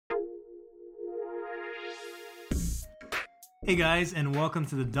Hey guys, and welcome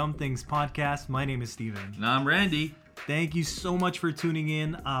to the Dumb Things Podcast. My name is Steven. And I'm Randy. Thank you so much for tuning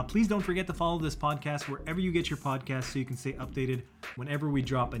in. Please don't forget to follow this podcast wherever you get your podcasts so you can stay updated whenever we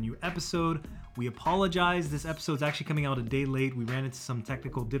drop a new episode. We apologize. This episode's actually coming out a day late. We ran into some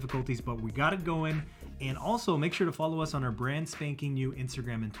technical difficulties, but we got it going. And also, make sure to follow us on our brand spanking new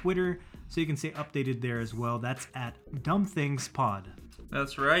Instagram and Twitter so you can stay updated there as well. That's at Dumb Things Pod.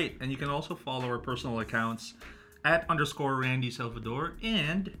 That's right. And you can also follow our personal accounts at _Randy Salvador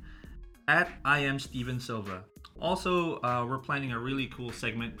and at I am Steven Silva. Also, we're planning a really cool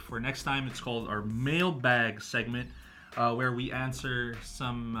segment for next time. It's called our mailbag segment, where we answer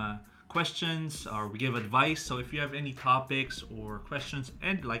some questions or we give advice. So if you have any topics or questions,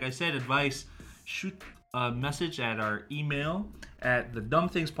 and like I said, advice, shoot a message at our email at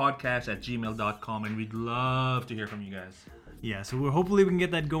thedumbthingspodcast@gmail.com, and we'd love to hear from you guys. Yeah, so hopefully we can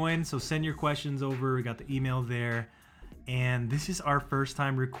get that going. So send your questions over. We got the email there. And this is our first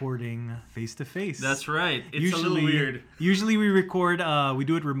time recording face-to-face. That's right. It's a little weird. Usually we record, we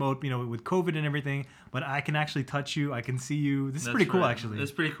do it remote, with COVID and everything. But I can actually touch you. I can see you. This is pretty cool, actually.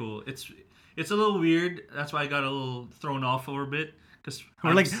 It's pretty cool. It's a little weird. That's why I got a little thrown off a little bit. Because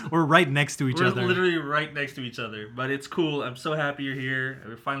we're right next to each other. We're literally right next to each other. But it's cool. I'm so happy you're here.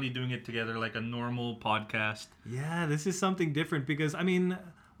 We're finally doing it together like a normal podcast. Yeah, this is something different because,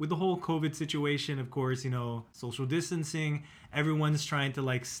 with the whole COVID situation, of course, social distancing, everyone's trying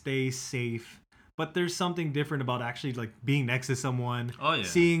to stay safe. But there's something different about actually being next to someone,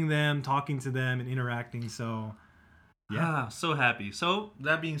 seeing them, talking to them, and interacting. So, yeah, so happy. So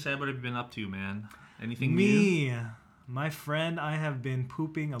that being said, what have you been up to, man? Anything new? My friend, I have been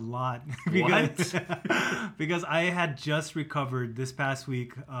pooping a lot because I had just recovered this past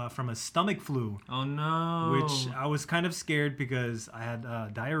week from a stomach flu. Oh no! Which I was kind of scared because I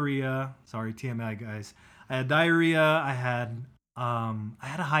had diarrhea. Sorry, TMI guys. I had diarrhea. I had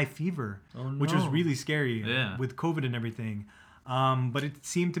a high fever, which was really scary with COVID and everything. But it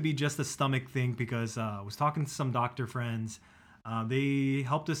seemed to be just a stomach thing because I was talking to some doctor friends. They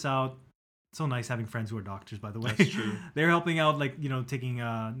helped us out. So nice having friends who are doctors, by the way. That's true. They're helping out, taking,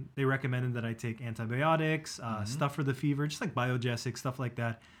 they recommended that I take antibiotics, stuff for the fever, just like Biogesic, stuff like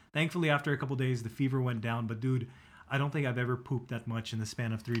that. Thankfully, after a couple days, the fever went down. But dude, I don't think I've ever pooped that much in the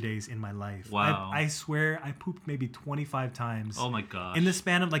span of 3 days in my life. Wow. I swear I pooped maybe 25 times. Oh my gosh. In the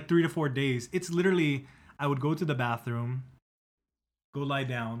span of 3 to 4 days. It's literally, I would go to the bathroom, go lie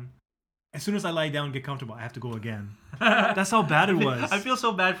down. As soon as I lie down and get comfortable, I have to go again. That's how bad it was. I feel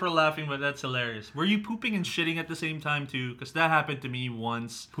so bad for laughing, but that's hilarious. Were you pooping and shitting at the same time too? Because that happened to me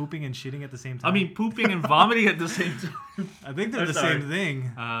once. Pooping and shitting at the same time? Pooping and vomiting at the same time. I think they're the same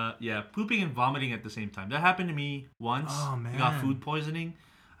thing. Yeah, pooping and vomiting at the same time. That happened to me once. Oh, man. I got food poisoning.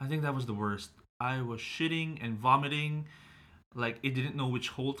 I think that was the worst. I was shitting and vomiting. It didn't know which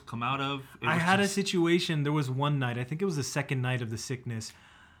hole to come out of. I had a situation. There was one night. I think it was the second night of the sickness.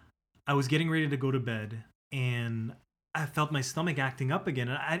 I was getting ready to go to bed, and I felt my stomach acting up again.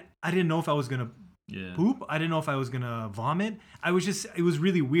 And I didn't know if I was going to poop. I didn't know if I was going to vomit. It was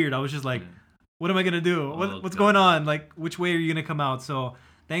really weird. I was just like, what am I going to do? What's going on? Which way are you going to come out? So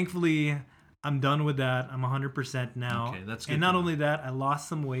thankfully, I'm done with that. I'm 100% now. Okay, that's good. And not only that, I lost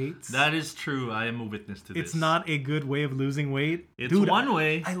some weight. That is true. I am a witness to this. It's not a good way of losing weight. It's one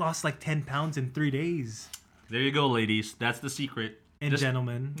way. I lost 10 pounds in 3 days. There you go, ladies. That's the secret. And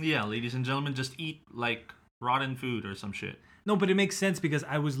gentlemen. Yeah, ladies and gentlemen, just eat rotten food or some shit. No, but it makes sense because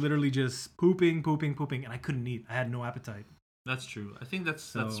I was literally just pooping, and I couldn't eat. I had no appetite. That's true. I think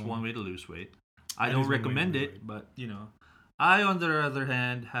that's one way to lose weight. I don't recommend it, but I, on the other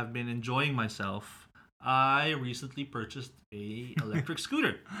hand, have been enjoying myself. I recently purchased a electric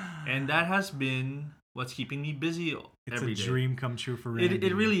scooter, and that has been what's keeping me busy every day. It's a dream come true for Randy.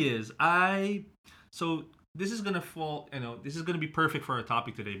 It really is. This is gonna fall, this is gonna be perfect for our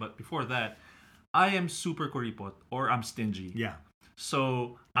topic today. But before that, I am super kuripot, or I'm stingy. Yeah.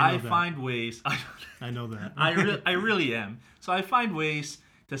 So I find ways. I know that. I really am. So I find ways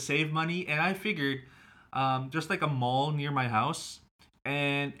to save money, and I figured there's a mall near my house,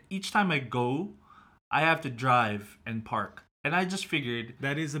 and each time I go, I have to drive and park. And I just figured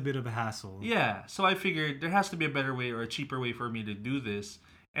that is a bit of a hassle. Yeah. So I figured there has to be a better way or a cheaper way for me to do this.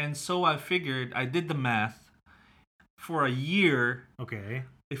 And so I figured, I did the math for a year. Okay.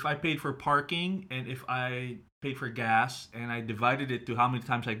 If I paid for parking and if I paid for gas and I divided it to how many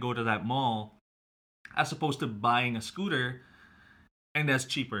times I go to that mall, as opposed to buying a scooter, and that's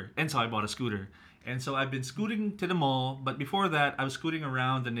cheaper. And so I bought a scooter. And so I've been scooting to the mall, but before that, I was scooting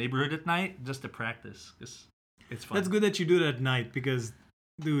around the neighborhood at night just to practice. It's fun. That's good that you do it at night because,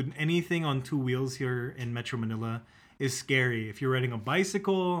 dude, anything on 2 wheels here in Metro Manila is scary. If you're riding a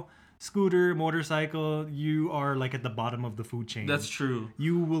bicycle, scooter, motorcycle, you are like at the bottom of the food chain. That's true.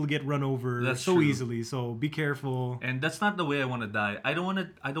 You will get run over so true. easily. So be careful. And that's not the way I want to die. I don't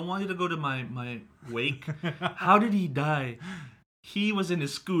want you to go to my wake. How did he die? He was in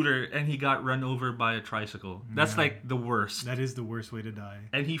his scooter and he got run over by a tricycle. That's like the worst. That is the worst way to die.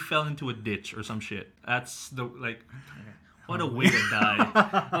 And he fell into a ditch or some shit. That's the what a way to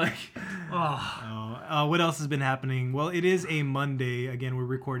die. What else has been happening? Well, it is a Monday. Again, we're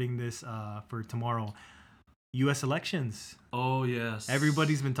recording this for tomorrow. U.S. elections. Oh, yes.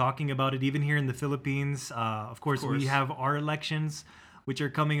 Everybody's been talking about it, even here in the Philippines. Of course, we have our elections, which are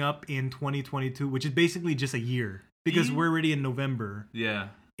coming up in 2022, which is basically just a year. Because we're already in November. Yeah.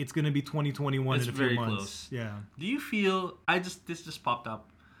 It's going to be 2021 in a few months. Close. Yeah. Do you feel... This just popped up.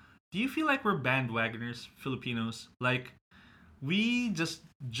 Do you feel like we're bandwagoners, Filipinos? Like, we just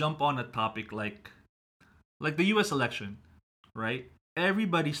jump on a topic like the U.S. election, right?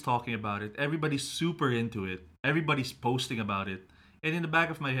 Everybody's talking about it. Everybody's super into it. Everybody's posting about it. And in the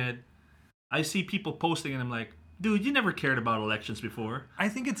back of my head, I see people posting and I'm like, dude, you never cared about elections before. I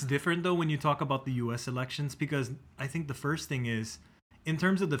think it's different, though, when you talk about the U.S. elections, because I think the first thing is, in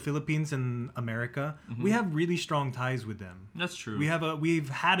terms of the Philippines and America, we have really strong ties with them. That's true. We've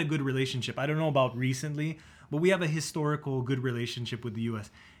had a good relationship. I don't know about recently, but we have a historical good relationship with the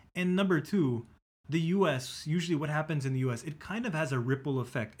U.S. And number two, the U.S., usually what happens in the U.S., it kind of has a ripple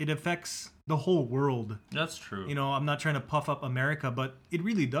effect. It affects the whole world. That's true. You know, I'm not trying to puff up America, but it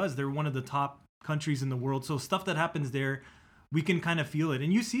really does. They're one of the top countries in the world, so stuff that happens there, we can kind of feel it,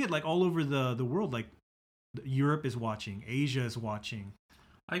 and you see it like all over the world. Like Europe is watching, Asia is watching.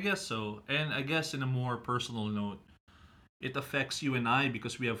 I guess so. And I guess in a more personal note, it affects you and I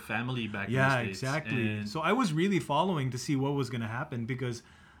because we have family back in the States. Yeah, exactly. And so I was really following to see what was going to happen, because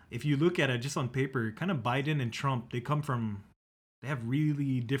if you look at it just on paper, kind of Biden and Trump, they have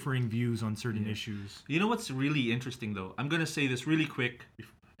really differing views on certain issues. You know what's really interesting, though? I'm going to say this really quick,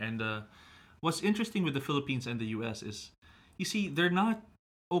 and what's interesting with the Philippines and the U.S. is, you see, they're not,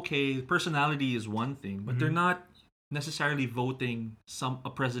 personality is one thing, but they're not necessarily voting a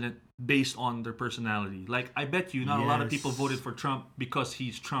president based on their personality. Like, I bet you not a lot of people voted for Trump because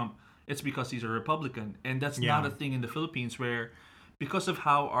he's Trump. It's because he's a Republican. And that's not a thing in the Philippines, where because of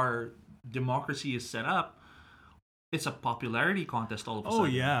how our democracy is set up, it's a popularity contest all of a sudden. Oh,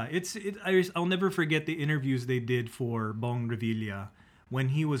 yeah. I'll never forget the interviews they did for Bong Revilla when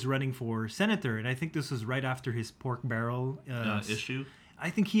he was running for senator, and I think this was right after his pork barrel issue. I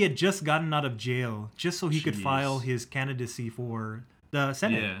think he had just gotten out of jail just so he could file his candidacy for the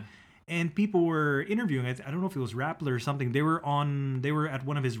Senate. Yeah. And people were interviewing. I don't know if it was Rappler or something. They were at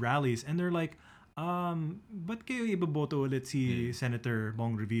one of his rallies, and they're like, "Ba't kayo iboboto ulit si Senator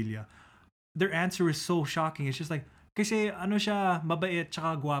Bong Revilla?" Their answer is so shocking. It's just like, kasi ano siya, mabait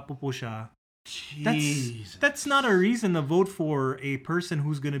tsaka gwapo po siya. That's not a reason to vote for a person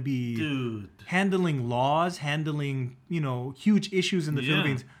who's going to be handling laws, handling, huge issues in the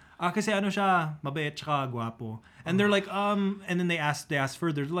Philippines. Kasi ano siya, mabait tsaka gwapo. And they're like, and then they ask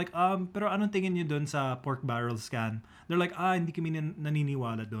further. They're like, pero anong tingin niyo dun sa pork barrel scan? They're like, hindi kami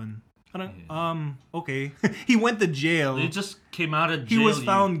naniniwala dun. Okay. He went to jail. He just came out of jail. He was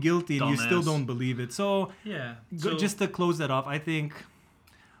found guilty, and you still don't believe it. So, just to close that off, I think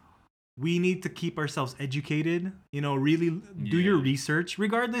we need to keep ourselves educated, really do your research,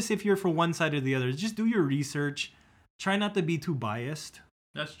 regardless if you're for one side or the other. Just do your research. Try not to be too biased.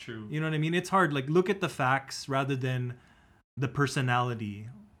 That's true. You know what I mean? It's hard. Like, look at the facts rather than the personality,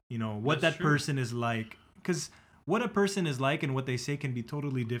 what that person is like. Because what a person is like and what they say can be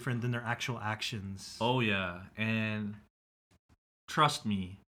totally different than their actual actions. Oh, yeah. And trust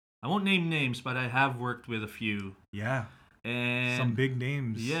me, I won't name names, but I have worked with a few. Yeah. And some big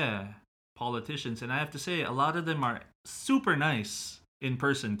names. Yeah. Politicians. And I have to say, a lot of them are super nice in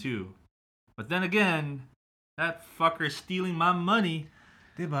person, too. But then again, that fucker's stealing my money.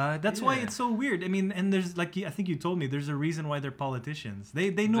 Diba? That's why it's so weird. I mean, and there's I think you told me there's a reason why they're politicians. They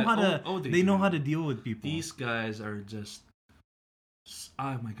know how to deal with people. These guys are just,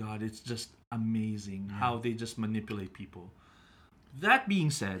 oh my God, it's just amazing how they just manipulate people. That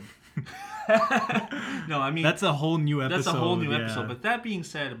being said, no, I mean that's a whole new episode. That's a whole new episode. But that being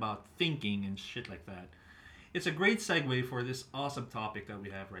said, about thinking and shit like that, it's a great segue for this awesome topic that we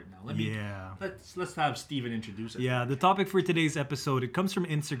have right now. Let's have Steven introduce it. Yeah, the topic for today's episode, it comes from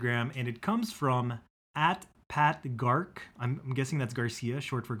Instagram, and it comes from @PatGark. I'm guessing that's Garcia,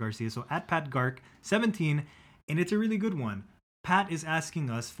 short for Garcia. So @PatGark17, and it's a really good one. Pat is asking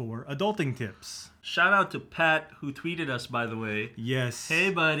us for adulting tips. Shout out to Pat, who tweeted us, by the way. Yes.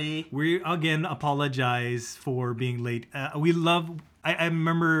 Hey, buddy. We again apologize for being late. We love. I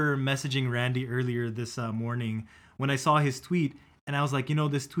remember messaging Randy earlier this morning when I saw his tweet, and I was like,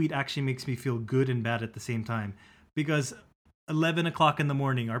 this tweet actually makes me feel good and bad at the same time, because 11 o'clock in the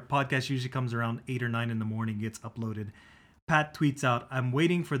morning, our podcast usually comes around 8 or 9 in the morning, gets uploaded. Pat tweets out, "I'm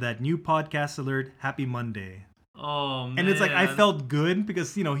waiting for that new podcast alert. Happy Monday." Oh, man. And it's like, I felt good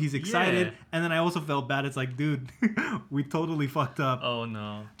because, he's excited. Yeah. And then I also felt bad. It's like, dude, we totally fucked up. Oh,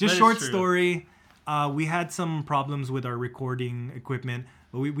 no. Just short story. We had some problems with our recording equipment,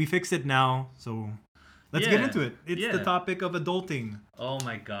 but we fixed it now. So let's get into it. It's the topic of adulting. Oh,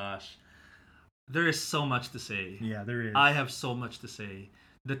 my gosh. There is so much to say. Yeah, there is. I have so much to say.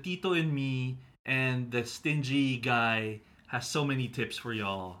 The Tito in me and the stingy guy has so many tips for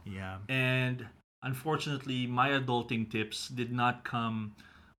y'all. Yeah. And unfortunately, my adulting tips did not come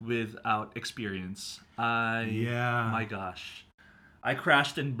without experience. My gosh. I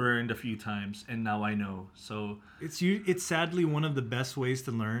crashed and burned a few times, and now I know. So it's sadly one of the best ways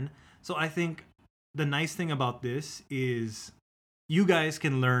to learn. So I think the nice thing about this is you guys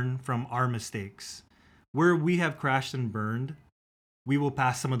can learn from our mistakes. Where we have crashed and burned, we will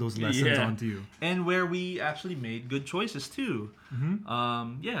pass some of those lessons on to you. And where we actually made good choices too.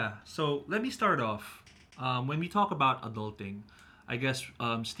 Mm-hmm. So let me start off. When we talk about adulting, I guess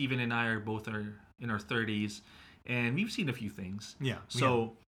Steven and I are in our 30s, and we've seen a few things. Yeah.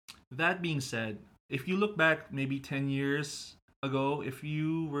 So that being said, if you look back maybe 10 years ago, if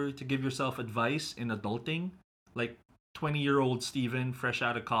you were to give yourself advice in adulting, like 20-year-old Steven, fresh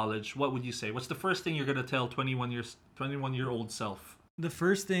out of college, what would you say? What's the first thing you're going to tell 21-year-old self? The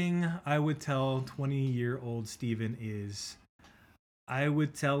first thing I would tell 20-year-old Steven is I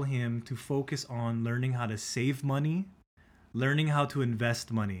would tell him to focus on learning how to save money, learning how to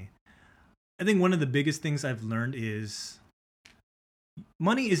invest money. I think one of the biggest things I've learned is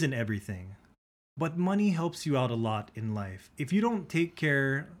money isn't everything, but money helps you out a lot in life. If you don't take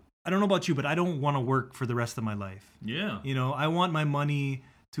care, I don't know about you, but I don't want to work for the rest of my life. Yeah. I want my money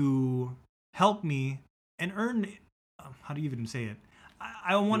to help me and earn. How do you even say it?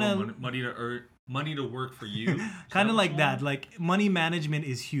 I want to money to earn, money to work for you. Kind of like that. Like money management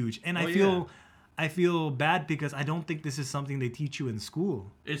is huge, and I feel bad because I don't think this is something they teach you in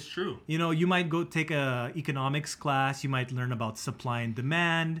school. It's true. You might go take a economics class. You might learn about supply and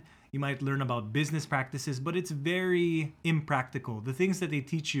demand. You might learn about business practices, but it's very impractical. The things that they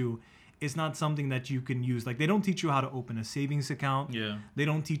teach you is not something that you can use. Like, they don't teach you how to open a savings account. Yeah. They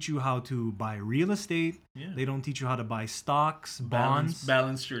don't teach you how to buy real estate. Yeah. They don't teach you how to buy stocks, bonds.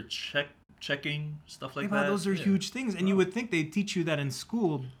 Balance your checking, stuff like that. Those are huge things. And you would think they teach you that in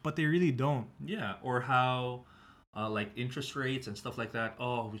school, but they really don't. Yeah. Or how, like, interest rates and stuff like that.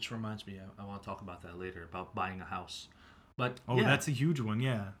 Oh, which reminds me, I want to talk about that later, about buying a house. But that's a huge one,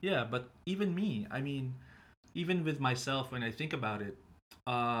 yeah. Yeah, but even me, I mean, even with myself, when I think about it,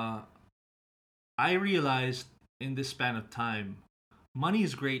 I realized in this span of time, money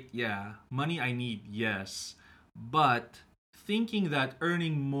is great, yeah. Money I need, yes. But thinking that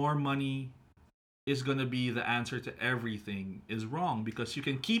earning more money is going to be the answer to everything is wrong, because you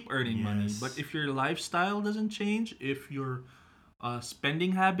can keep earning money. But if your lifestyle doesn't change, if your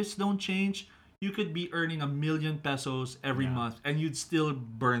spending habits don't change, you could be earning 1 million pesos every month and you'd still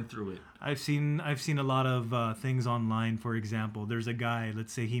burn through it. I've seen a lot of things online. For example, there's a guy,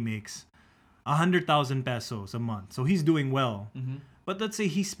 let's say he makes 100,000 pesos a month. So he's doing well. Mm-hmm. But let's say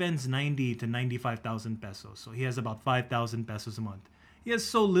he spends 90 to 95,000 pesos. So he has about 5,000 pesos a month. He has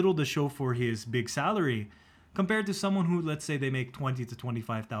so little to show for his big salary compared to someone who, let's say, they make 20 to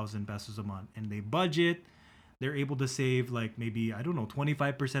 25,000 pesos a month and they budget. They're able to save like maybe,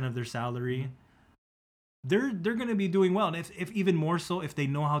 25% of their salary. Mm-hmm. They're going to be doing well. And if even more so, if they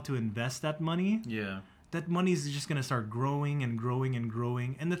know how to invest that money, that money is just going to start growing and growing and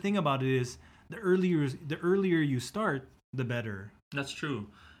growing. And the thing about it is, the earlier you start, the better. That's true.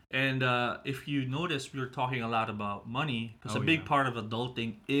 And if you notice, we're talking a lot about money, because a big part of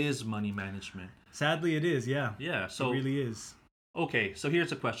adulting is money management. Sadly, it is, yeah. Yeah, so it really is. Okay, so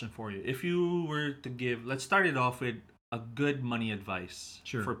here's a question for you. If you were to give, let's start it off with a good money advice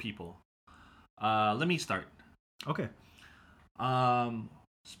for people. Let me start. Okay.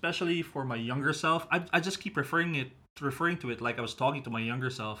 Especially for my younger self, I just keep referring to it like I was talking to my younger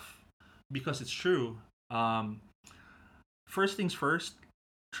self, because it's true. First things first,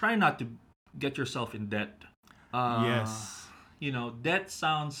 try not to get yourself in debt. Yes. Debt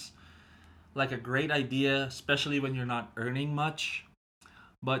sounds like a great idea, especially when you're not earning much.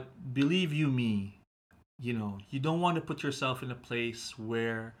 But believe you me, you don't want to put yourself in a place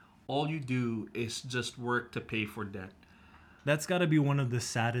where all you do is just work to pay for debt. That's got to be one of the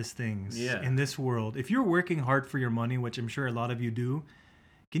saddest things in this world. If you're working hard for your money, which I'm sure a lot of you do,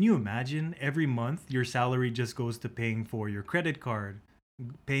 can you imagine every month your salary just goes to paying for your credit card,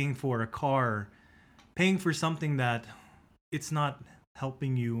 paying for a car, paying for something that it's not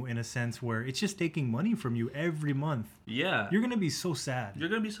helping you in a sense where it's just taking money from you every month? Yeah. You're going to be so sad. You're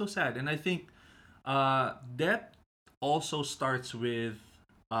going to be so sad. And I think debt also starts with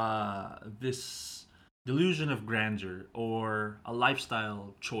this delusion of grandeur or a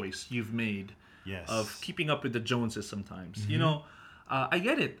lifestyle choice you've made of keeping up with the Joneses sometimes. I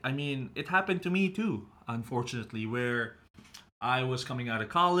get it. I mean, it happened to me too, unfortunately, where I was coming out of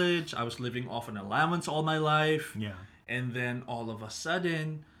college. I was living off an allowance all my life. Yeah. And then all of a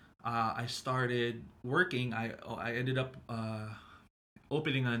sudden, I started working. I ended up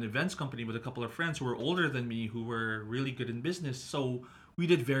opening an events company with a couple of friends who were older than me, who were really good in business. So we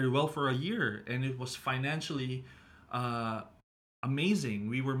did very well for a year, and it was financially amazing.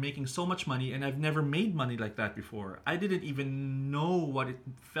 We were making so much money, and I've never made money like that before. I didn't even know what it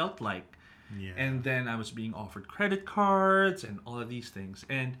felt like. Yeah. And then I was being offered credit cards and all of these things.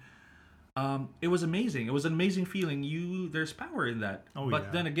 And it was amazing. It was an amazing feeling. There's power in that.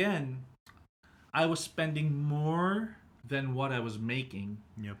 But then again, I was spending more than what I was making.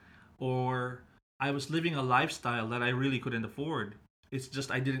 Yep. Or I was living a lifestyle that I really couldn't afford. It's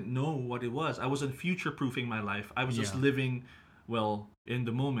just I didn't know what it was. I wasn't future-proofing my life. I was just living, in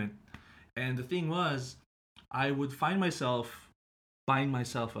the moment. And the thing was, I would find myself buying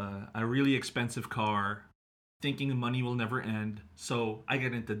myself a really expensive car, thinking the money will never end. So I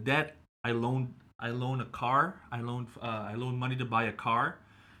get into debt. I loan a car. I loan money to buy a car,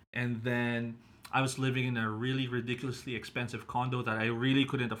 and then I was living in a really ridiculously expensive condo that I really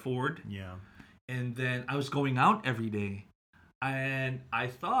couldn't afford. Yeah. And then I was going out every day, and I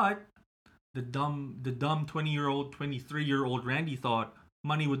thought the dumb 20-year-old, 23-year-old Randy thought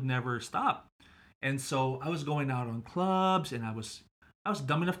money would never stop, and so I was going out on clubs, and I was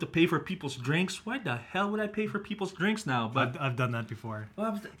dumb enough to pay for people's drinks. Why the hell would I pay for people's drinks now? But I've done that before.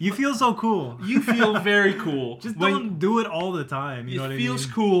 You feel so cool. You feel very cool. Just don't do it all the time. You know what I mean? It feels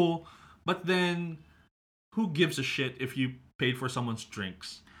cool, but then who gives a shit if you paid for someone's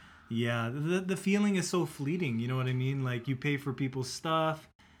drinks? Yeah, the feeling is so fleeting. You know what I mean? Like you pay for people's stuff,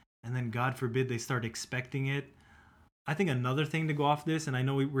 and then God forbid they start expecting it. I think another thing to go off this, and I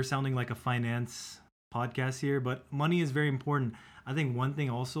know we're sounding like a finance podcast here, but money is very important. I think one thing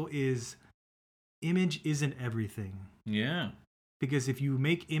also is image isn't everything. Yeah. Because if you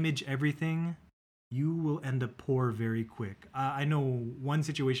make image everything, you will end up poor very quick. I know one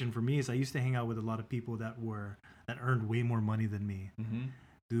situation for me is I used to hang out with a lot of people that earned way more money than me. Mm-hmm.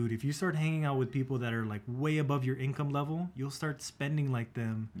 Dude, if you start hanging out with people that are like way above your income level, you'll start spending like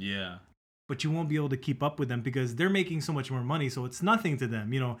them. Yeah. But you won't be able to keep up with them because they're making so much more money, so it's nothing to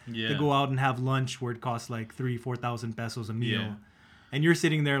them, Yeah. to go out and have lunch where it costs like 3,000-4,000 pesos a meal. Yeah. And you're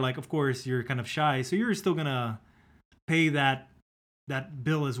sitting there like, of course, you're kind of shy, so you're still gonna pay that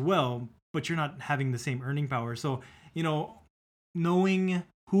bill as well, but you're not having the same earning power. So, knowing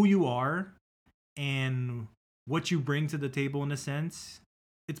who you are and what you bring to the table in a sense,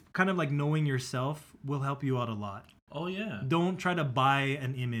 it's kind of like knowing yourself will help you out a lot. Oh yeah. Don't try to buy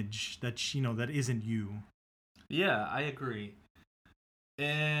an image that that isn't you. Yeah, I agree.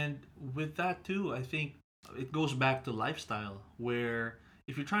 And with that too, I think it goes back to lifestyle, where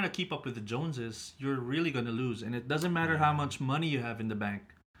if you're trying to keep up with the Joneses, you're really going to lose. And it doesn't matter how much money you have in the bank.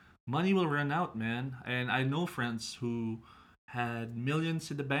 Money will run out, man. And I know friends who had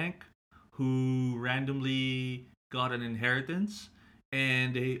millions in the bank, who randomly got an inheritance,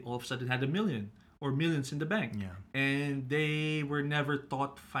 and they all of a sudden had $1 million or millions in the bank. Yeah. And they were never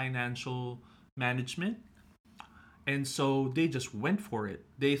taught financial management. And so they just went for it.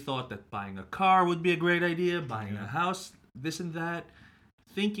 They thought that buying a car would be a great idea, buying a house, this and that,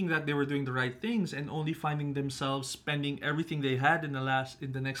 thinking that they were doing the right things, and only finding themselves spending everything they had in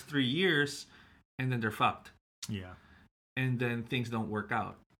the next 3 years, and then they're fucked. Yeah. And then things don't work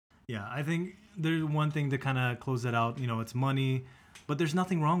out. Yeah, I think there's one thing to kind of close that out. It's money, but there's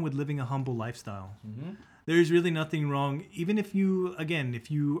nothing wrong with living a humble lifestyle. Mm-hmm. There's really nothing wrong, even if you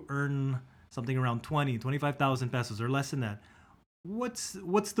earn something around 25,000 pesos or less than that. What's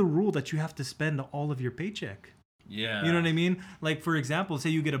the rule that you have to spend all of your paycheck? Yeah. You know what I mean? Like, for example, say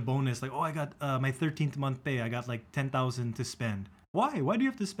you get a bonus, like, I got my 13th month pay, I got like 10,000 to spend. Why? Why do you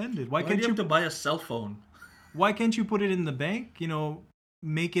have to spend it? Why can't you have to buy a cell phone? Why can't you put it in the bank?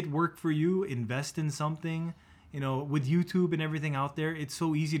 Make it work for you, invest in something. With YouTube and everything out there, it's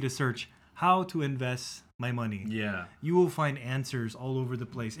so easy to search how to invest my money. Yeah. You will find answers all over the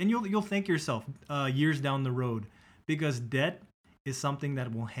place, and you'll thank yourself years down the road, because debt is something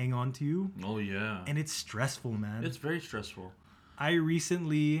that will hang on to you. Oh yeah. And it's stressful, man. It's very stressful. I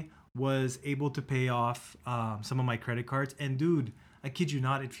recently was able to pay off some of my credit cards, and dude, I kid you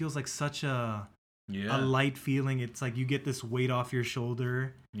not, it feels like such a light feeling. It's like you get this weight off your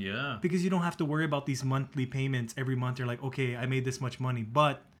shoulder. Yeah. Because you don't have to worry about these monthly payments every month. You're like, okay, I made this much money,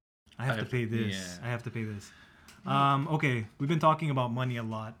 but I have to pay this. Yeah. I have to pay this. Okay, we've been talking about money a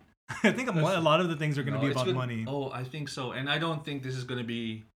lot. I think a lot of the things are going to be about money. Oh, I think so. And I don't think this is going to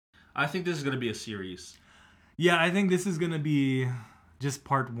be... I think this is going to be a series. Yeah, I think this is going to be just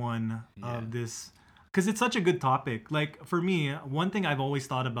part one of this. Because it's such a good topic. Like, for me, one thing I've always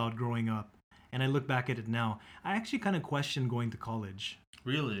thought about growing up, and I look back at it now, I actually kind of question going to college.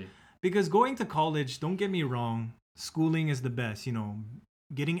 Really? Because going to college, don't get me wrong, schooling is the best.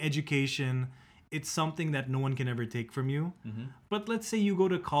 Getting education, it's something that no one can ever take from you. Mm-hmm. But let's say you go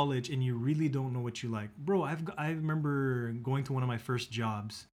to college and you really don't know what you like. Bro, I remember going to one of my first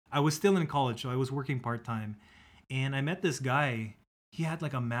jobs. I was still in college, so I was working part-time. And I met this guy. He had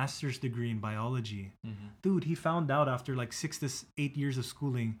like a master's degree in biology. Mm-hmm. Dude, he found out after like 6 to 8 years of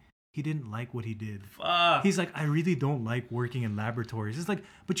schooling, he didn't like what he did. Fuck. He's like, I really don't like working in laboratories. It's like,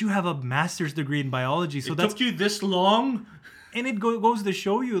 but you have a master's degree in biology. So it took you this long? And it goes to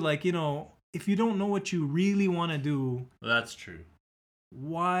show you, like, if you don't know what you really want to do. That's true.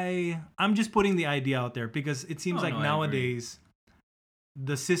 Why? I'm just putting the idea out there, because it seems nowadays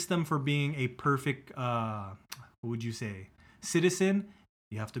the system for being a perfect, what would you say, citizen,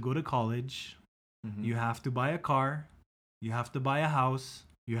 you have to go to college. Mm-hmm. You have to buy a car. You have to buy a house.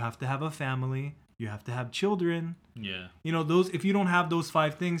 You have to have a family. You have to have children. Yeah. If you don't have those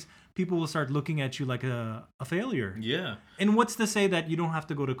 5 things, people will start looking at you like a failure. Yeah. And what's to say that you don't have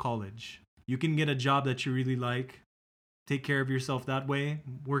to go to college? You can get a job that you really like, take care of yourself that way,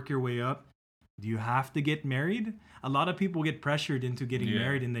 work your way up. Do you have to get married? A lot of people get pressured into getting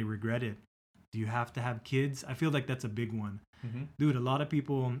married and they regret it. Do you have to have kids? I feel like that's a big one. Mm-hmm. Dude, a lot of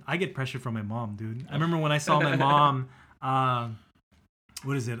people... I get pressure from my mom, dude. I remember when I saw my mom...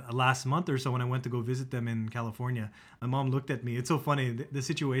 last month or so, when I went to go visit them in California, my mom looked at me. It's so funny. The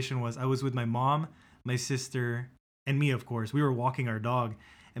situation was, I was with my mom, my sister, and me, of course. We were walking our dog,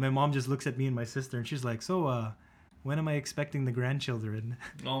 and my mom just looks at me and my sister, and she's like, so, when am I expecting the grandchildren?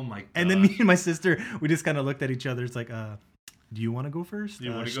 Oh my God. And then me and my sister, we just kind of looked at each other. It's like, do you want to go first?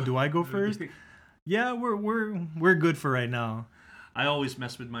 Do I go first? Yeah, we're good for right now. I always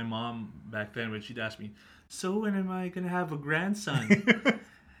messed with my mom back then when she'd ask me, so when am I going to have a grandson?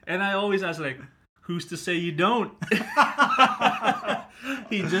 And I always ask, like, who's to say you don't?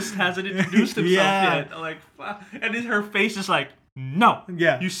 He just hasn't introduced himself yet. I'm like, fuck. And then her face is like, no,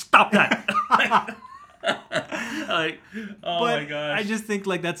 you stop that. Like, oh my gosh. I just think,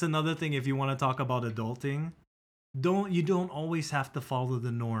 like, that's another thing. If you want to talk about adulting, you don't always have to follow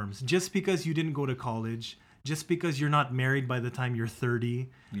the norms. Just because you didn't go to college, just because you're not married by the time you're 30,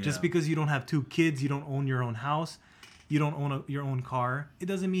 just because you don't have 2 kids, you don't own your own house, you don't own your own car, it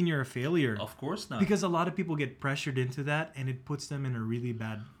doesn't mean you're a failure. Of course not. Because a lot of people get pressured into that, and it puts them in a really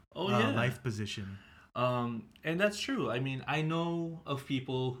bad life position. And that's true. I mean, I know of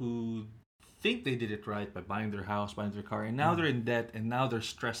people who think they did it right by buying their house, buying their car, and now they're in debt, and now they're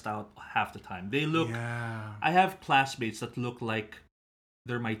stressed out half the time. They look... Yeah. I have classmates that look like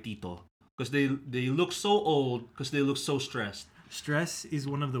they're my tito. Because they look so old, because they look so stressed. Stress is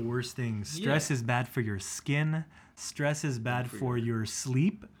one of the worst things. Stress is bad for your skin. Stress is bad for your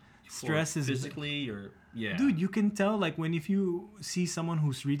sleep. Stress is... Physically, or... Yeah. Dude, you can tell, like, if you see someone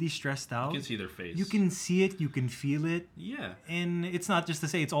who's really stressed out... You can see their face. You can see it. You can feel it. Yeah. And it's not just to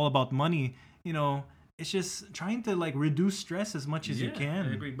say it's all about money. It's just trying to, like, reduce stress as much as you can.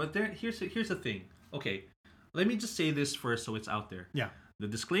 I agree. But here's the thing. Okay, let me just say this first so it's out there. Yeah. The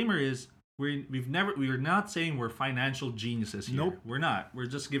disclaimer is... we're not saying we're financial geniuses here. Nope. We're not. We're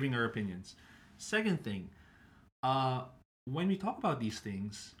just giving our opinions. Second thing, when we talk about these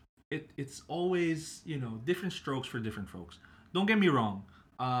things, it's always, different strokes for different folks. Don't get me wrong.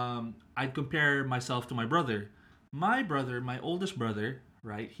 I'd compare myself to my brother. My oldest brother,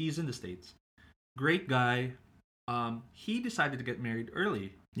 right? He's in the States. Great guy. He decided to get married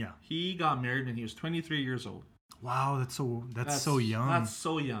early. Yeah. He got married when he was 23 years old. Wow, that's so young. That's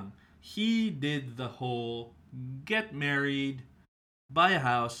so young. He did the whole get married, buy a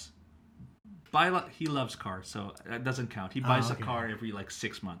house, he loves cars, so that doesn't count. He buys a car every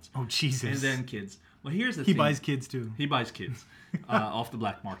 6 months. Oh, Jesus. And then kids. Well, here's the thing. He buys kids too. He buys kids off the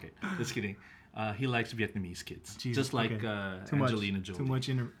black market. Just kidding. he likes Vietnamese kids, Jeez, just like okay. Angelina Jolie. Too much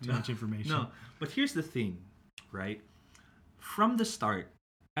information. No, but here's the thing, right? From the start,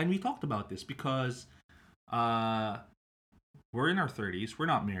 and we talked about this because we're in our 30s. We're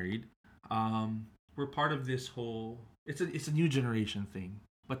not married. We're part of this whole. It's a new generation thing.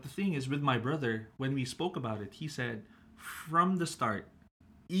 But the thing is, with my brother, when we spoke about it, he said from the start,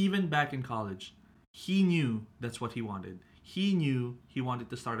 even back in college, he knew that's what he wanted. He knew he wanted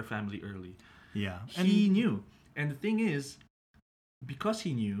to start a family early. Yeah. He knew. And the thing is, because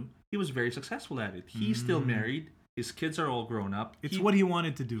he knew, he was very successful at it. He's still married. His kids are all grown up. It's what he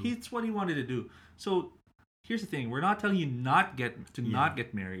wanted to do. It's what he wanted to do. So here's the thing: we're not telling you not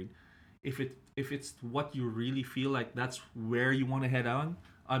get married. If it's what you really feel like, that's where you want to head on.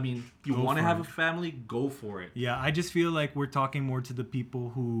 I mean, you want to have a family, go for it. Yeah, I just feel like we're talking more to the people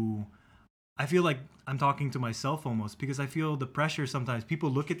who. I feel like I'm talking to myself almost, because I feel the pressure sometimes. People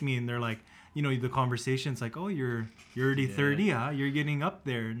look at me and they're like, the conversation's like, oh, you're already 30, huh? You're getting up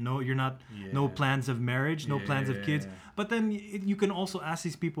there. No, you're not. Yeah. No plans of marriage, no plans of kids. But then you can also ask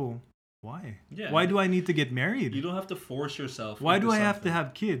these people, why? Yeah. Why do I need to get married? You don't have to force yourself. Why do I have to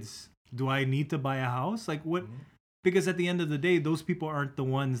have kids? Do I need to buy a house? Like what? Mm-hmm. Because at the end of the day, those people aren't the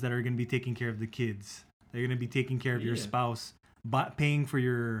ones that are going to be taking care of the kids. They're going to be taking care of your spouse, paying for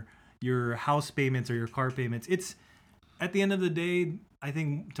your house payments or your car payments. It's at the end of the day, I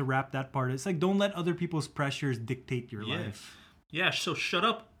think to wrap that part, it's like don't let other people's pressures dictate your life. Yeah, so shut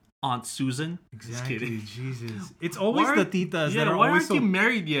up, Aunt Susan. Exactly. Just kidding. Jesus. It's always the titas that are why always aren't you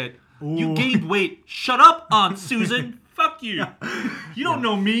married yet? Ooh. You gained weight. Shut up, Aunt Susan. Fuck you. You don't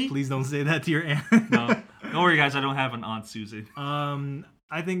know me. Please don't say that to your aunt. No. Don't worry, guys. I don't have an Aunt Susan.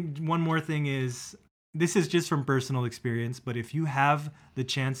 I think one more thing is, this is just from personal experience, but if you have the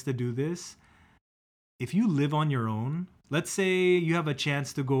chance to do this, if you live on your own, let's say you have a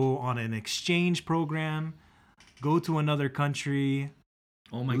chance to go on an exchange program, go to another country,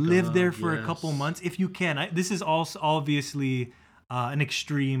 live there for a couple months, if you can. This is also obviously an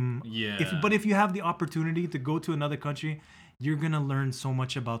extreme. Yeah. But if you have the opportunity to go to another country, you're going to learn so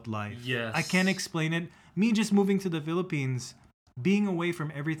much about life. Yes. I can't explain it. Me just moving to the Philippines, being away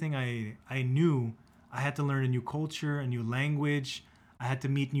from everything I knew, I had to learn a new culture, a new language. I had to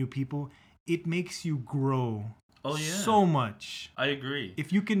meet new people. It makes you grow so much. I agree.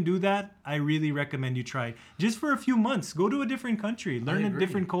 If you can do that, I really recommend you try. Just for a few months, go to a different country, learn a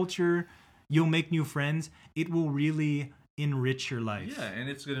different culture. You'll make new friends. It will really enrich your life. Yeah, and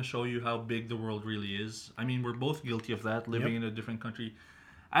it's going to show you how big the world really is. I mean, we're both guilty of that, living in a different country.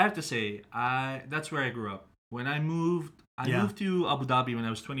 I have to say, that's where I grew up. When I moved to Abu Dhabi when I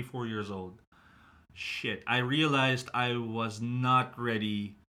was 24 years old. Shit, I realized I was not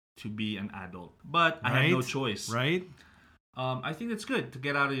ready to be an adult. But I had no choice. Right? I think it's good to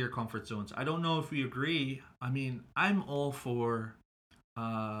get out of your comfort zones. I don't know if we agree. I mean, I'm all for,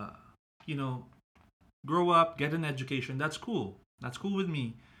 grow up, get an education. That's cool. That's cool with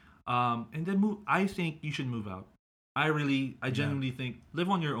me. And then move. I think you should move out. I genuinely think live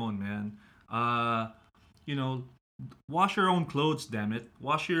on your own, man. Wash your own clothes, damn it.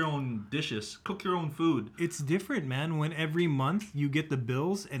 Wash your own dishes. Cook your own food. It's different, man. When every month you get the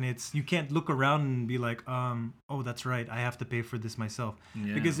bills and you can't look around and be like, oh, that's right, I have to pay for this myself.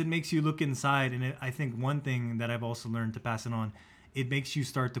 Yeah. Because it makes you look inside. And I think one thing that I've also learned to pass it on, it makes you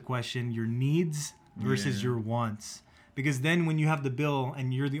start to question your needs versus your wants. Because then when you have the bill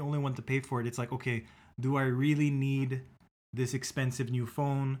and you're the only one to pay for it, it's like, okay, do I really need this expensive new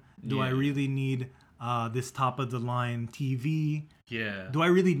phone? Do I really need this top of the line TV? Yeah. Do I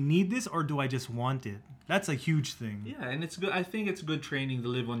really need this or do I just want it? That's a huge thing. Yeah, and it's good. I think it's good training to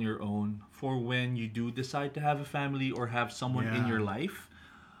live on your own for when you do decide to have a family or have someone in your life.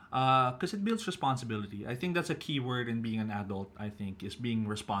 Because it builds responsibility. I think that's a key word in being an adult, I think, is being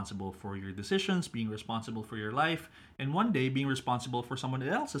responsible for your decisions, being responsible for your life, and one day being responsible for someone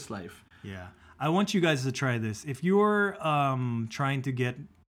else's life. Yeah. I want you guys to try this. If you're trying to get,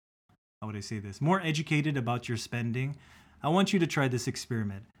 how would I say this, more educated about your spending, I want you to try this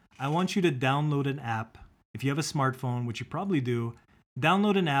experiment. I want you to download an app. If you have a smartphone, which you probably do,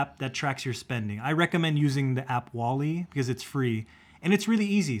 download an app that tracks your spending. I recommend using the app Wally because it's free. And it's really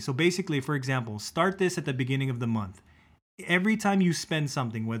easy. So basically, for example, start this at the beginning of the month. Every time you spend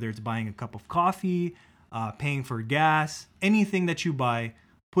something, whether it's buying a cup of coffee, paying for gas, anything that you buy,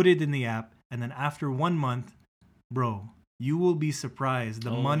 put it in the app. And then after 1 month, bro, you will be surprised.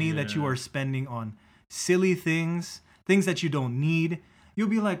 The money that you are spending on silly things that you don't need. You'll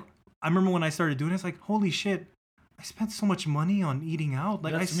be like, I remember when I started doing this, like, holy shit, I spent so much money on eating out.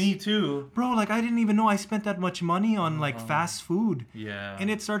 Like That's me too. Bro, like I didn't even know I spent that much money on like fast food. Yeah. And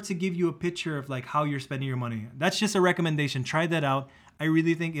it starts to give you a picture of like how you're spending your money. That's just a recommendation. Try that out. I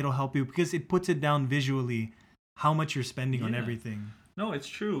really think it'll help you because it puts it down visually how much you're spending on everything. No, it's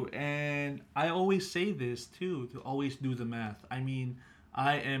true. And I always say this too, to always do the math. I mean,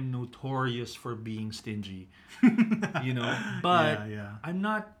 I am notorious for being stingy. But I'm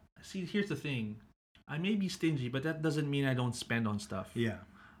not. See, here's the thing. I may be stingy, but that doesn't mean I don't spend on stuff. Yeah.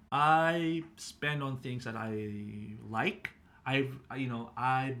 I spend on things that I like. I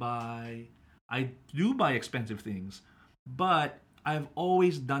do buy expensive things, but I've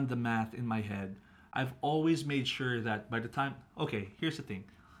always done the math in my head. I've always made sure that by the time, okay, here's the thing.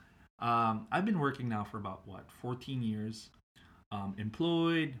 I've been working now for about 14 years,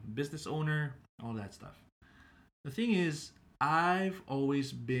 employed, business owner, all that stuff. The thing is, I've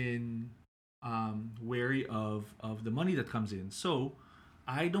always been wary of the money that comes in. So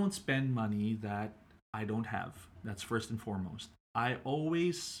I don't spend money that I don't have. That's first and foremost. I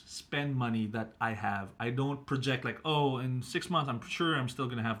always spend money that I have. I don't project like, oh, in 6 months, I'm sure I'm still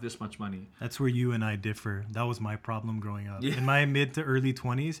going to have this much money. That's where you and I differ. That was my problem growing up. Yeah. In my mid to early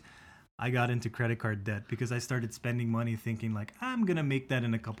 20s, I got into credit card debt because I started spending money thinking like, I'm going to make that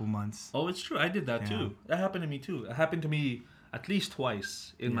in a couple months. Oh, it's true. I did that too. That happened to me too. It happened to me at least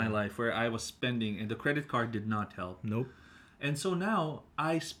twice in my life where I was spending and the credit card did not help. Nope. And so now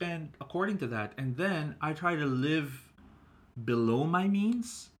I spend according to that, and then I try to live below my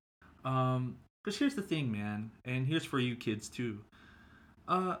means. Because here's the thing, man, and here's for you kids too.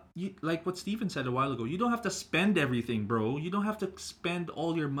 Like what Steven said a while ago, you don't have to spend everything, bro. You don't have to spend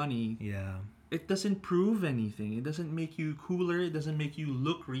all your money. Yeah. It doesn't prove anything. It doesn't make you cooler. It doesn't make you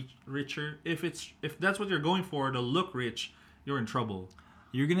look richer. If that's what you're going for, to look rich, you're in trouble.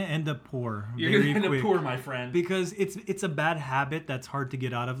 You're gonna end up poor. You're gonna end up poor, my friend. Because it's a bad habit that's hard to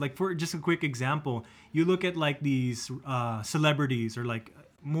get out of. Like for just a quick example, you look at like these celebrities, or like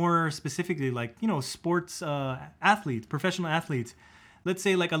more specifically, like sports athletes, professional athletes. Let's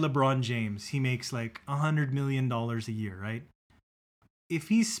say like a LeBron James, he makes like $100 million a year, right? If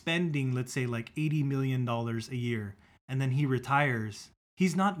he's spending, let's say like $80 million a year, and then he retires,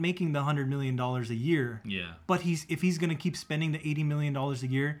 he's not making the $100 million a year. Yeah. But if he's gonna keep spending the $80 million a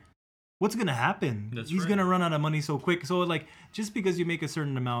year, what's gonna happen? He's gonna run out of money so quick. So like, just because you make a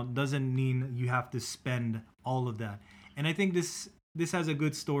certain amount doesn't mean you have to spend all of that. And I think this has a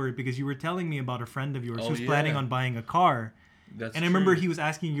good story because you were telling me about a friend of yours who's planning on buying a car. That's and I remember he was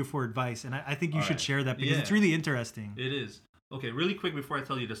asking you for advice, and I think you should share that because it's really interesting. It is. Okay, really quick before I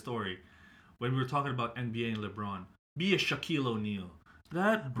tell you the story. When we were talking about NBA and LeBron, be a Shaquille O'Neal.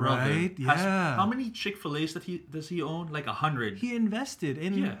 That brother has, how many Chick-fil-A's does he own? Like 100. He invested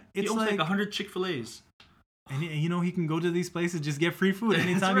in. Yeah, he owns like 100 Chick-fil-A's. And he can go to these places, just get free food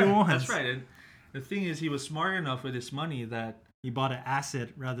anytime he wants. That's right. And the thing is, he was smart enough with his money that he bought an asset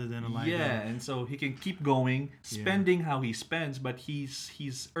rather than a liability. Yeah, and so he can keep going, spending how he spends, but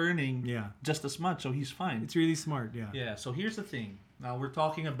he's earning just as much, so he's fine. It's really smart, yeah. Yeah, so here's the thing. Now we're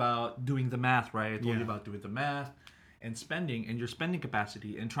talking about doing the math, right? I told you about doing the math and spending and your spending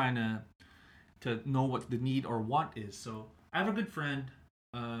capacity and trying to know what the need or want is. So I have a good friend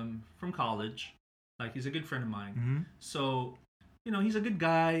from college. Like, he's a good friend of mine. Mm-hmm. So, he's a good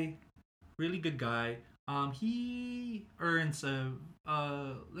guy, really good guy. He earns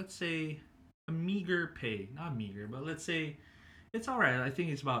let's say a meager pay. Not meager, but let's say it's all right. I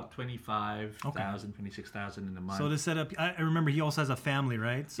think it's about 25,000, 26,000 in a month. So to set up, I remember he also has a family,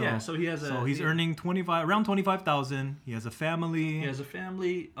 right? So, yeah. So he has he's earning around 25,000. He has a family. He has a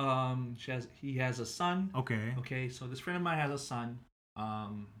family. He has a son. Okay. Okay. So this friend of mine has a son.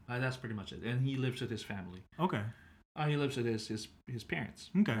 That's pretty much it. And he lives with his family. Okay. He lives with his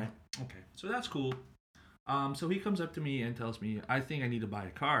parents. Okay. Right? Okay. So that's cool. So he comes up to me and tells me, I think I need to buy a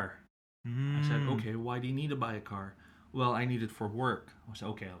car. I said, okay, why do you need to buy a car? Well, I need it for work. I said,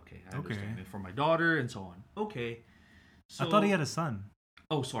 okay, I understand. And for my daughter and so on. Okay. So, I thought he had a son.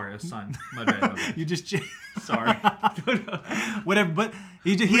 Oh, sorry, a son. My bad. You just... Sorry. Whatever, but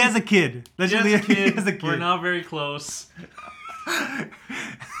he has a kid. He has a kid. We're not very close.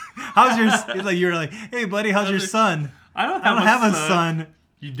 How's your... You're like, hey, buddy, how's your son? I don't have a son.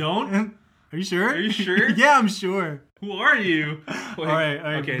 You don't? Are you sure? Are you sure? Yeah, I'm sure. Who are you? Wait, all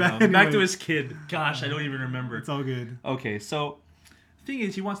right. Okay, back to his kid. Gosh, I don't even remember. It's all good. Okay, so the thing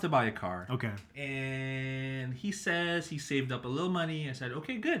is, he wants to buy a car. Okay. And he says he saved up a little money. I said,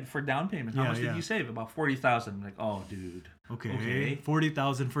 okay, good, for down payment. How much did you save? About 40,000. I'm like, oh, dude. Okay.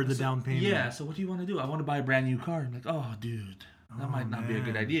 40,000 for the down payment. Yeah, so what do you want to do? I want to buy a brand new car. I'm like, oh, dude, that might not be a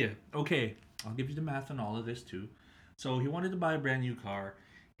good idea. Okay, I'll give you the math on all of this too. So he wanted to buy a brand new car.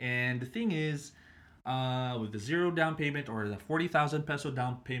 And the thing is, with the zero down payment or the 40,000 peso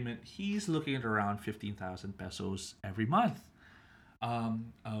down payment, he's looking at around 15,000 pesos every month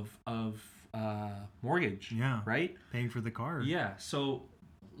of mortgage. Yeah. Right? Paying for the car. Yeah. So,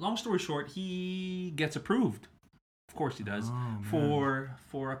 long story short, he gets approved. Of course he does. For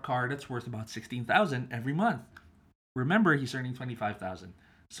a car that's worth about 16,000 every month. Remember, he's earning 25,000.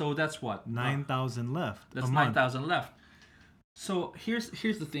 So that's what 9,000 left. That's 9,000 left. So here's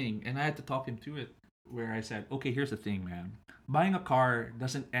the thing, and I had to talk him through it. Where I said, okay, here's the thing, man. Buying a car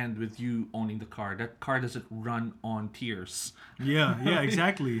doesn't end with you owning the car. That car doesn't run on tears. Yeah,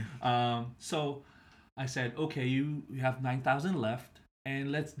 exactly. So I said, okay, you have 9,000 left,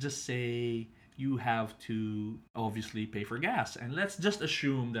 and let's just say you have to obviously pay for gas, and let's just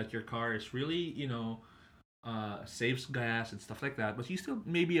assume that your car is really, saves gas and stuff like that, but you still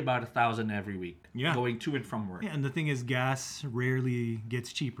maybe about 1,000 every week going to and from work. Yeah, and the thing is, gas rarely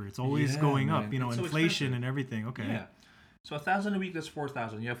gets cheaper. It's always going up, it's inflation so and everything. Okay. Yeah. So 1,000 a week, that's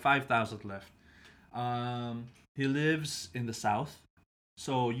 4,000. You have 5,000 left. He lives in the south,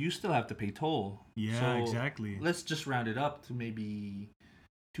 so you still have to pay toll. Yeah, so exactly. Let's just round it up to maybe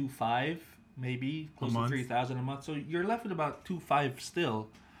 2,500, maybe close to 3,000 a month. So you're left with about 2,500 still.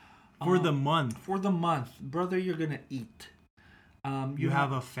 For the month. For the month. Brother, you're going to eat. You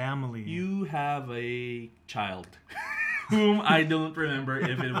have a family. You have a child. Whom I don't remember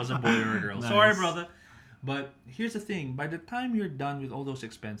if it was a boy or a girl. Nice. Sorry, brother. But here's the thing. By the time you're done with all those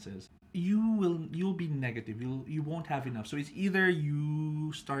expenses, you'll be negative. You won't have enough. So it's either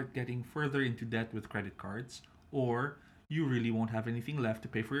you start getting further into debt with credit cards, or you really won't have anything left to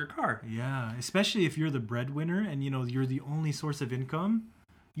pay for your car. Yeah, especially if you're the breadwinner and you're the only source of income.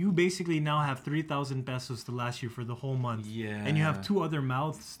 You basically now have 3,000 pesos to last you for the whole month. Yeah. And you have 2 other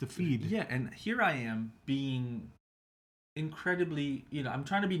mouths to feed. Yeah, and here I am being incredibly, I'm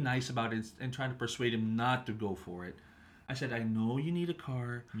trying to be nice about it and trying to persuade him not to go for it. I said, I know you need a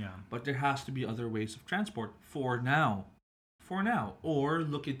car, but there has to be other ways of transport for now. Or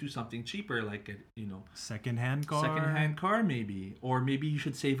look into something cheaper, like second-hand car maybe. Or maybe you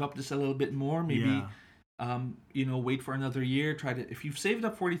should save up just a little bit more. Maybe wait for another year. If you've saved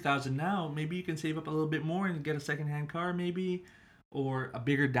up 40,000 now, maybe you can save up a little bit more and get a second-hand car, maybe, or a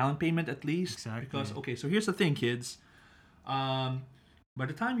bigger down payment at least. Exactly. Because so here's the thing, kids. By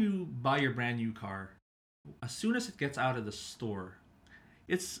the time you buy your brand new car, as soon as it gets out of the store,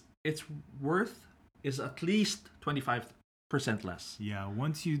 its worth is at least 25% less. Yeah.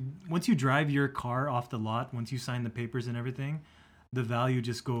 Once you drive your car off the lot, once you sign the papers and everything, the value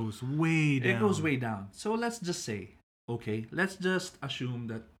just goes way down. It goes way down. So let's just assume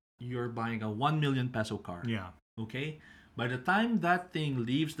that you're buying a 1 million peso car. Yeah. Okay? By the time that thing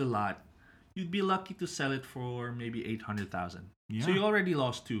leaves the lot, you'd be lucky to sell it for maybe 800,000. Yeah. So you already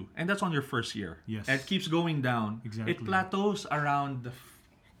lost 2. And that's on your first year. Yes. And it keeps going down. Exactly. It plateaus around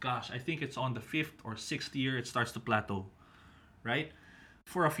I think it's on the 5th or 6th year it starts to plateau. Right?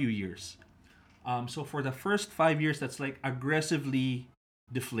 For a few years. So for the first 5 years, that's like aggressively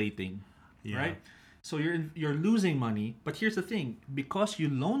deflating, right? So you're losing money. But here's the thing: because you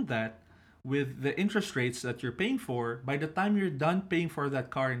loaned that with the interest rates that you're paying for, by the time you're done paying for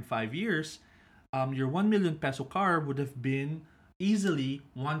that car in 5 years, your 1 million peso car would have been easily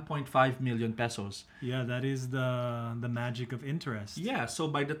 1.5 million pesos. Yeah, that is the magic of interest. Yeah. So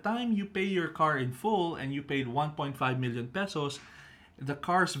by the time you pay your car in full and you paid 1.5 million pesos. The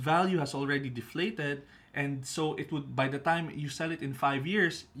car's value has already deflated, and so it would, by the time you sell it in 5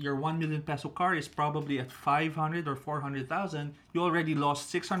 years, your 1 million peso car is probably at 500 or 400,000. You already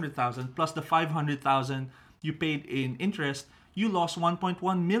lost 600,000 plus the 500,000 you paid in interest. You lost 1.1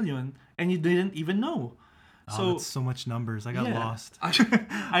 million, and you didn't even know. So that's so much numbers. I got lost. I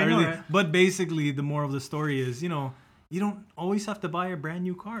know, really, right? But basically, the moral of the story is, you don't always have to buy a brand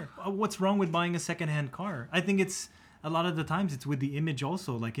new car. What's wrong with buying a secondhand car? I think it's. A lot of the times it's with the image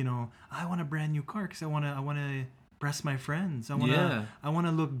also, like, I want a brand new car because I want to impress my friends. I want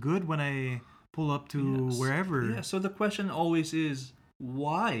to look good when I pull up to wherever. Yeah. So the question always is,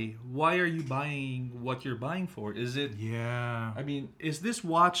 why? Why are you buying what you're buying for? Is it? Yeah. I mean, is this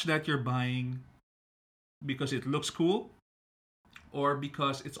watch that you're buying because it looks cool, or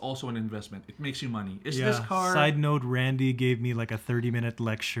because it's also an investment? It makes you money. Is this car? Side note: Randy gave me like a 30-minute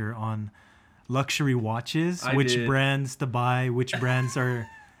lecture on luxury watches, brands to buy, which brands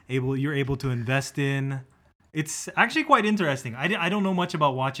you're able to invest in. It's actually quite interesting. I don't know much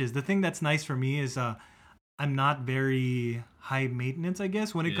about watches. The thing that's nice for me is I'm not very high maintenance, I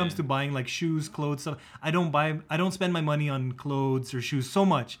guess, when it comes to buying like shoes, clothes, stuff. I don't spend my money on clothes or shoes so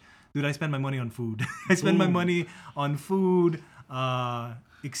much. Dude, I spend my money on food. I spend my money on food,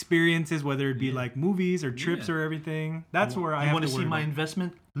 experiences, whether it be like movies or trips or everything. That's where I have to worry. You want to see my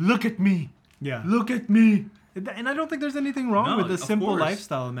investment? Look at me. Yeah. Look at me. And I don't think there's anything wrong with the simple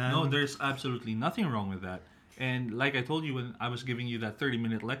lifestyle, man. No, there's absolutely nothing wrong with that. And like I told you when I was giving you that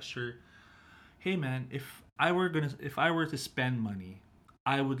 30-minute lecture, hey man, if I were to spend money,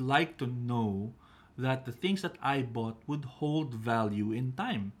 I would like to know that the things that I bought would hold value in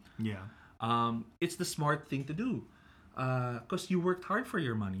time. Yeah. It's the smart thing to do. Because you worked hard for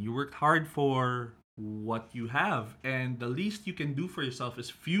your money. You worked hard for what you have. And the least you can do for yourself is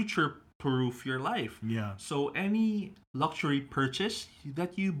future-proof your life. Yeah. So any luxury purchase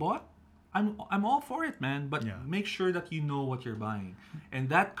that you bought, I'm all for it, man. But make sure that you know what you're buying. And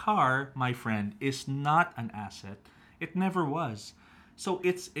that car, my friend, is not an asset. It never was. So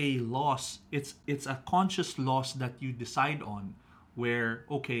it's a loss. It's a conscious loss that you decide on where,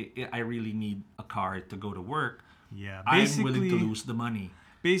 okay, I really need a car to go to work. Yeah. I'm willing to lose the money.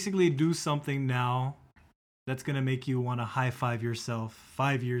 Basically, do something now that's going to make you want to high-five yourself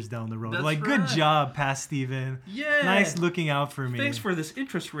 5 years down the road. That's like, good job, Past Steven. Yeah. Nice looking out for me. Thanks for this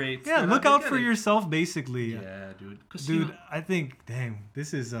interest rate. Yeah, look out for yourself, basically. Yeah, dude. Dude, I think, dang,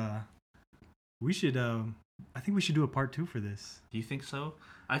 this is, we should, I think we should do a part 2 for this. Do you think so?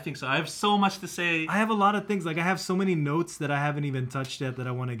 I think so. I have so much to say. I have a lot of things. Like, I have so many notes that I haven't even touched yet that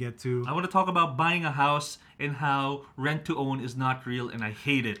I want to get to. I want to talk about buying a house and how rent to own is not real, and I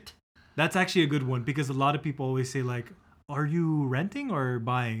hate it. That's actually a good one because a lot of people always say, like, are you renting or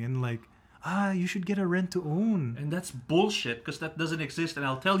buying? And like, you should get a rent to own. And that's bullshit because that doesn't exist, and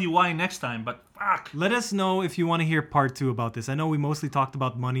I'll tell you why next time, but fuck. Let us know if you want to hear part 2 about this. I know we mostly talked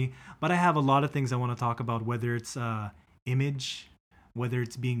about money, but I have a lot of things I want to talk about, whether it's image, whether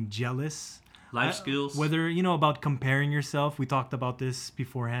it's being jealous. Life skills. Whether, about comparing yourself. We talked about this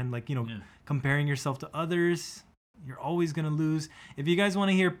beforehand. Like, comparing yourself to others. You're always going to lose. If you guys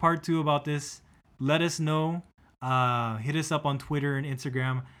want to hear part 2 about this, let us know. Hit us up on Twitter and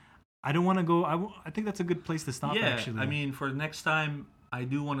Instagram. I don't want to go... I think that's a good place to stop, actually. I mean, for next time, I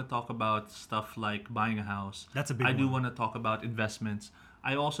do want to talk about stuff like buying a house. That's a big one. I do want to talk about investments.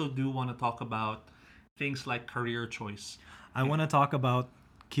 I also do want to talk about things like career choice. I want to talk about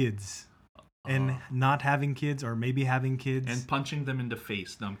kids. And not having kids or maybe having kids. And punching them in the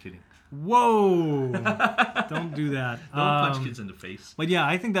face. No, I'm kidding. Whoa! Don't do that. Don't punch kids in the face. But yeah,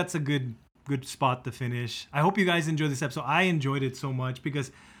 I think that's a good spot to finish. I hope you guys enjoyed this episode. I enjoyed it so much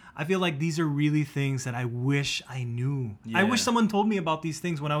because I feel like these are really things that I wish I knew. Yeah. I wish someone told me about these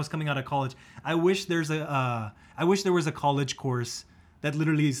things when I was coming out of college. I wish there was a college course that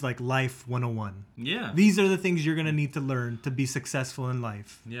literally is like life 101. Yeah. These are the things you're going to need to learn to be successful in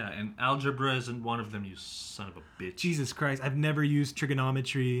life. Yeah, and algebra isn't one of them, you son of a bitch. Jesus Christ, I've never used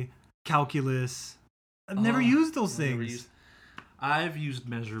trigonometry, calculus. I've never used those things. I've used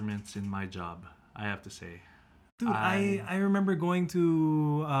measurements in my job, I have to say. Dude, I remember going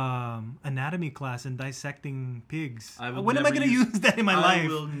to anatomy class and dissecting pigs. When am I going to use that in my life? I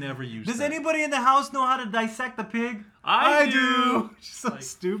will never use that. Does anybody in the house know how to dissect a pig? I do. So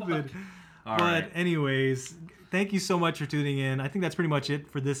stupid. But anyways, thank you so much for tuning in. I think that's pretty much it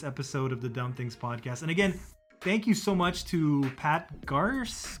for this episode of the Dumb Things Podcast. And again, thank you so much to Pat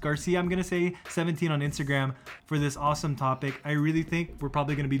Garcia, I'm going to say, 17 on Instagram for this awesome topic. I really think we're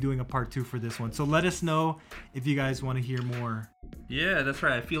probably going to be doing a part 2 for this one. So let us know if you guys want to hear more. Yeah, that's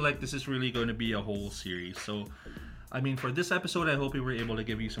right. I feel like this is really going to be a whole series. So, I mean, for this episode, I hope we were able to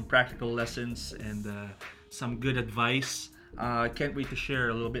give you some practical lessons and some good advice. I can't wait to share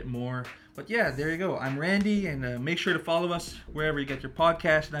a little bit more. But yeah, there you go. I'm Randy, and make sure to follow us wherever you get your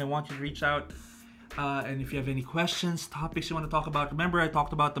podcast. And I want you to reach out. And if you have any questions, topics you want to talk about, remember I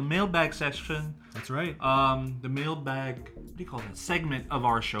talked about the mailbag section. That's right. The mailbag, what do you call that, segment of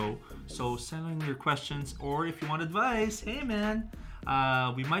our show. So send in your questions, or if you want advice, hey man,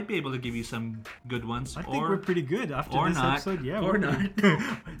 we might be able to give you some good ones. I think we're pretty good after this episode. Yeah, or not.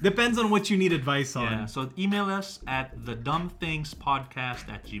 Depends on what you need advice on. Yeah, so email us at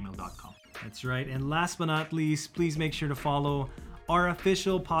thedumbthingspodcast@gmail.com. That's right. And last but not least, please make sure to follow our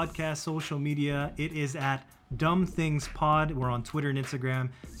official podcast social media. It is at Dumb Things Pod. We're on Twitter and Instagram,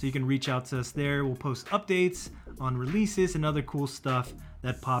 so you can reach out to us there. We'll post updates on releases and other cool stuff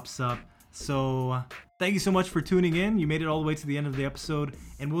that pops up. So thank you so much for tuning in. You made it all the way to the end of the episode,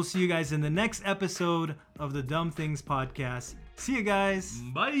 and we'll see you guys in the next episode of the Dumb Things Podcast. See you guys.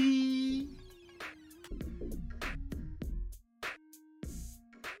 Bye.